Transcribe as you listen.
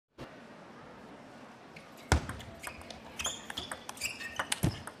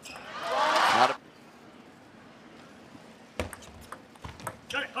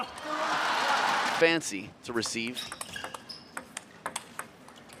fancy to receive.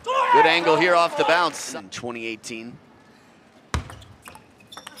 Good angle here off the bounce in 2018.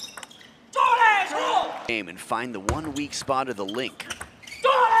 Game and find the one weak spot of the link.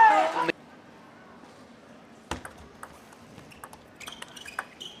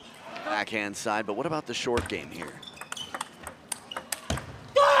 Backhand side, but what about the short game here?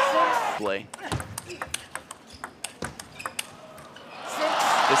 Play.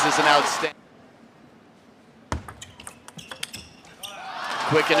 This is an outstanding.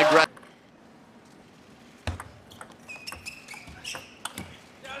 Quick and aggressive.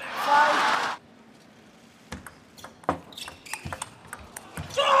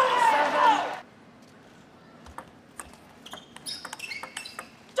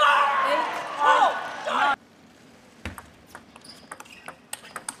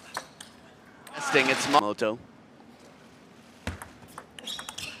 It's Harimoto.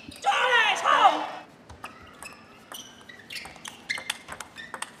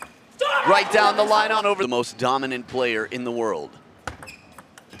 Right down the line on over. The most dominant player in the world.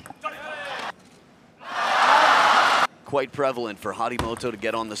 Quite prevalent for Harimoto to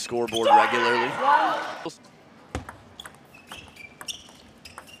get on the scoreboard regularly.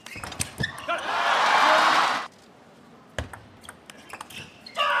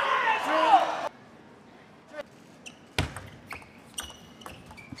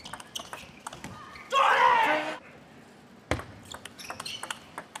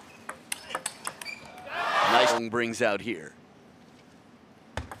 Nice brings out here.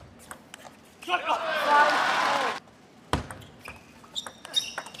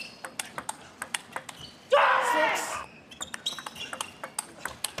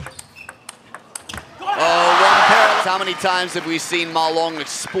 How many times have we seen Ma Long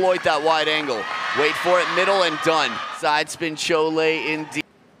exploit that wide angle? Wait for it, middle, and done. Side spin Chole in deep.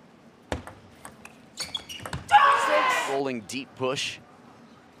 Rolling deep push.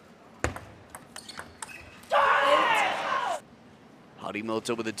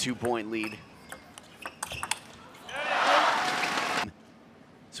 Harimoto with a 2-point lead.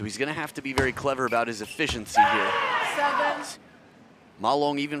 So he's gonna have to be very clever about his efficiency here. Ma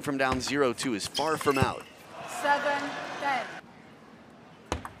Long, even from down 0-2, is far from out. 7-10.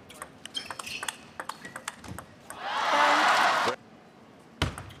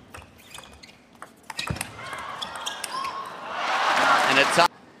 And a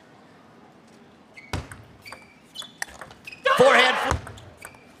top forehand.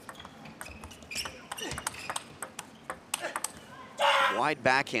 Wide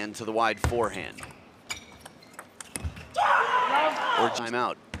backhand to the wide forehand. Or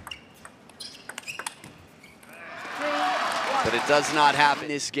timeout. But it does not happen in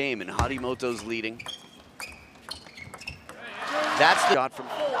this game, and Harimoto's leading. That's the shot from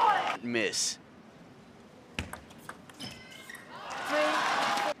miss.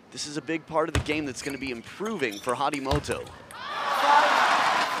 This is a big part of the game that's going to be improving for Harimoto.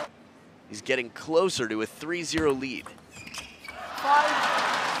 He's getting closer to a 3-0 lead.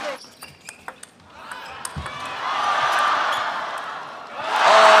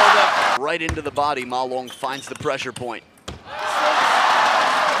 Oh, right into the body. Ma Long finds the pressure point.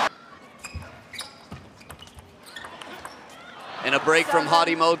 And a break from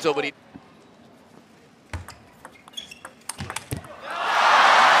Harimoto, but he...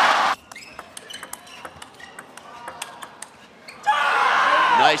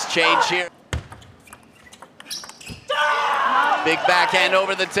 Nice change here. Big backhand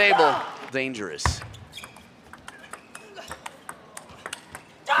over the table. Dangerous.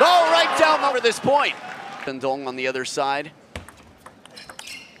 Oh, right down over this point. Pendong on the other side.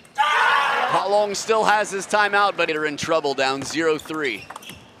 Ma Long still has his timeout, but they're in trouble, down 0-3.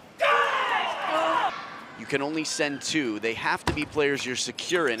 You can only send 2. They have to be players you're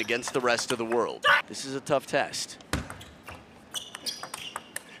secure in against the rest of the world. This is a tough test.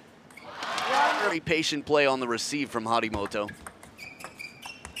 Very patient play on the receive from Harimoto.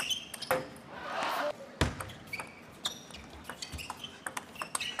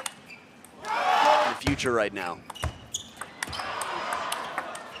 The future right now.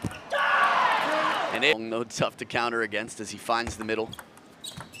 And it, no, tough to counter against as he finds the middle.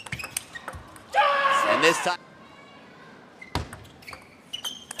 And this time,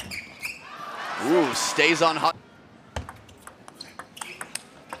 ooh, stays on hot.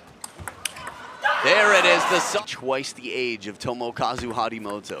 There it is, the twice the age of Tomokazu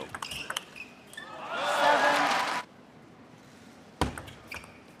Harimoto.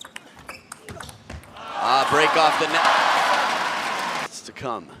 Break off the net. It's to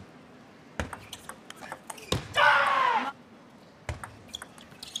come.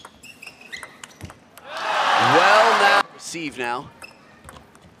 receive now.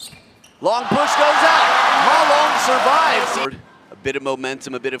 Long push goes out. Ma Long survives. A bit of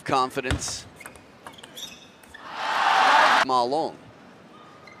momentum, a bit of confidence. Ma Long.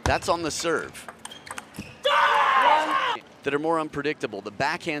 That's on the serve. That are more unpredictable. The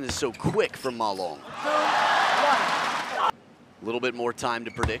backhand is so quick from Ma Long. A little bit more time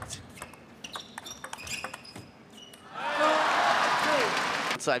to predict.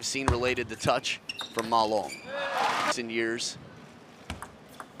 Once I've seen related the touch from Ma Long in years.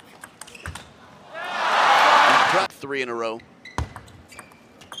 3 in a row.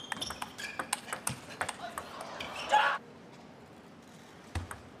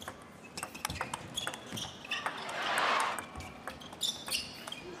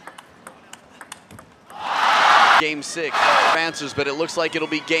 Game 6 answers, but it looks like it'll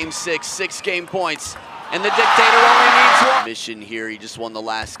be game 6, 6 game points. And the dictator only needs one. Mission here, he just won the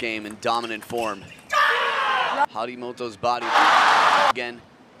last game in dominant form. Harimoto's body again.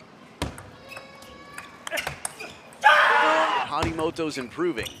 Harimoto's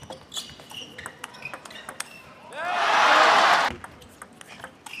improving.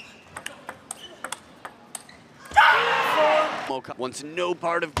 Wants no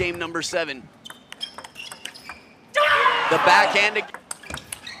part of game number 7. The backhand again.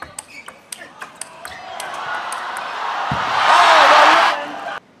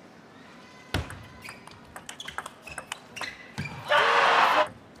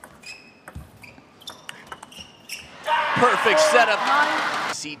 Perfect setup.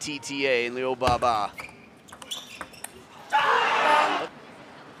 CTTA and Leo Baba.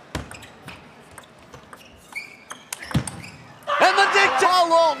 And the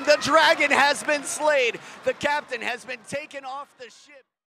dictator, the dragon has been slayed. The captain has been taken off the ship.